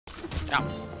Ow.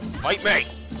 Fight me!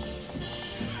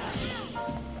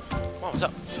 Come on, what's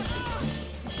up?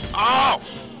 Oh!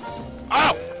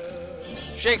 Oh!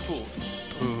 Shakepool.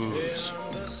 Booze.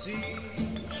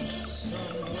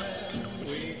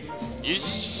 You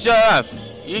shut up!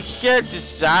 You can't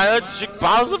decide to drink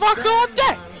bottles of vodka all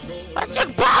day! I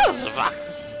drink bottles of vodka!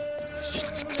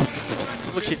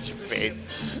 Look at your face.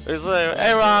 It's like,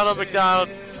 hey Ronald McDonald,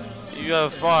 you got a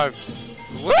farm.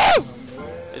 Woo!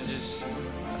 It's just,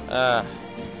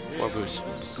 more booze.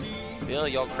 Feel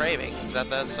your cravings at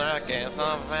the circus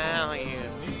of value.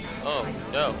 Oh,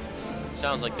 no.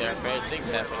 Sounds like there are bad things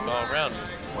happening all around.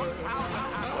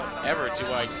 Whatever do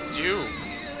I do?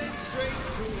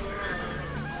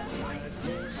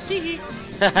 Tee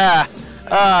Haha!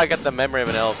 Oh, I got the memory of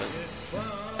an elephant.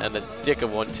 And the dick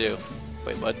of one, too.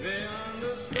 Wait, what?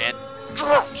 And...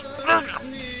 Oh,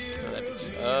 that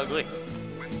bitch ugly.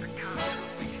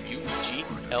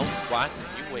 U-G-L-Y.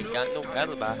 You ain't got no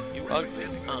alibi. You ugly.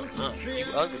 You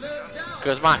ugly.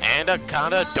 Cause my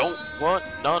anaconda don't want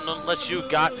none unless you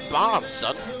got bombs,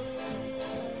 son.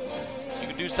 You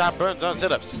can do sideburns on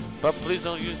sit-ups, but please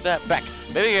don't use that back.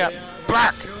 Maybe you got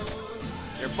back.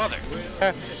 Your mother.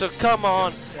 So come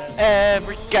on,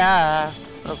 every guy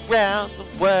around the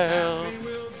world.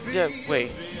 Yeah,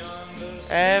 wait.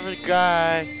 Every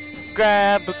guy,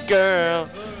 grab a girl.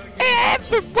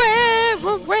 Everywhere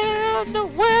around the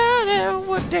world, and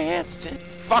we're dancing.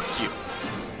 Fuck you.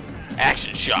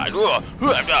 Action shot. You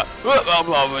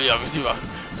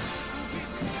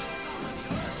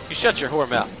shut your whore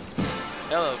mouth.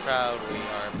 Hello, crowd. We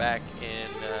are back in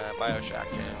Bioshock.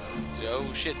 And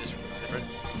oh shit, this room is different.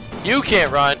 You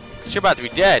can't run. You're about to be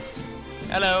dead.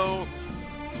 Hello.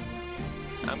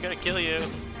 I'm gonna kill you.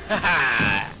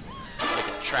 Haha. It's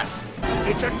a trap.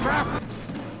 It's a trap.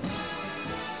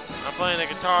 I'm playing the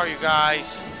guitar, you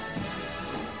guys.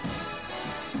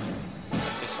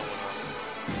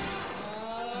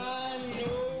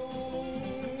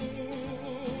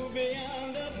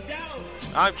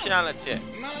 I'm talented.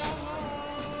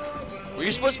 Were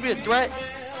you supposed to be a threat?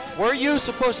 Were you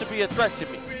supposed to be a threat to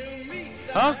me?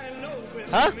 Huh?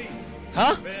 Huh?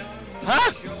 Huh?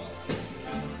 Huh?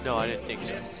 No, I didn't think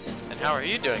so. And how are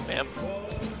you doing, ma'am?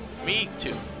 Me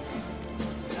too.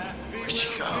 Where'd she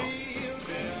go?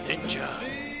 Ninja.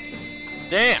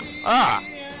 Damn. Ah.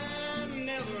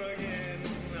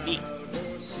 Neat.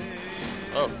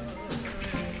 Oh.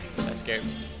 That scared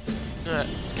me.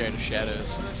 Scared of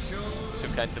shadows.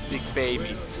 Some kind of big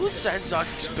baby. Who sends all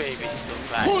these babies to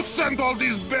fight? Who sent all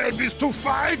these babies to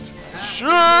fight?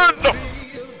 Shut up!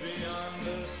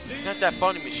 It's not that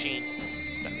funny machine.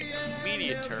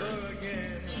 Immediate turn.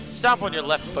 Stop on your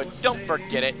left foot. Don't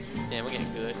forget it. Damn, we're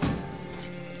getting good.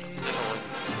 This one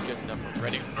wasn't good enough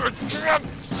already.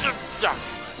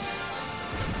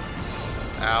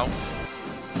 Ow.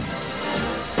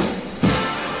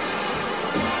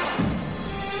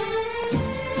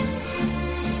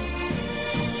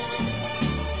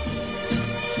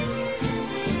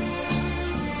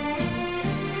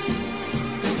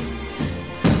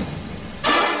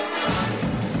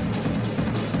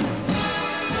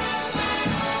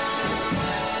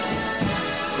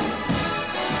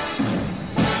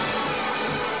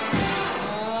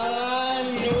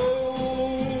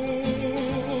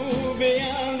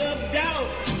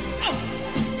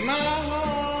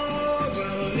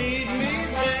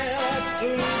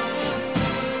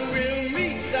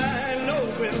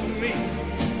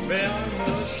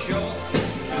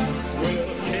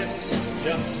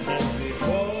 Just as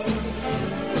before,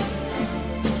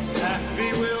 happy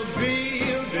we'll be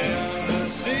down the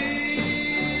sea,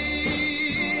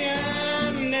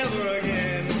 and never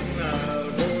again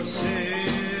I'll go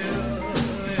sailing.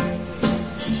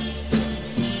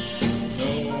 No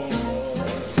more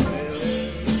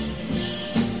sailing,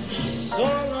 so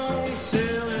long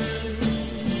sailing,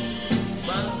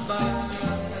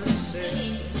 bye-bye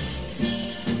sailing.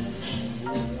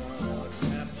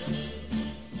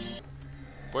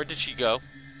 Where did she go?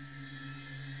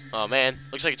 Oh man,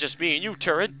 looks like it's just me and you,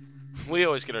 turret. We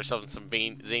always get ourselves in some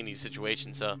zany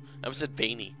situations, so I almost said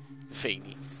veiny.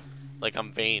 Veiny. Like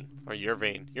I'm vain. Or you're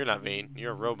vain. You're not vain.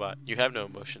 You're a robot. You have no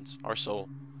emotions. Our soul.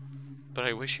 But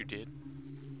I wish you did.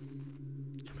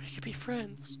 And we could be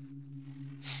friends.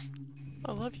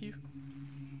 I love you.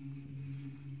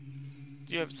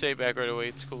 You have to say it back right away.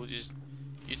 It's cool. You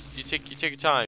take your time.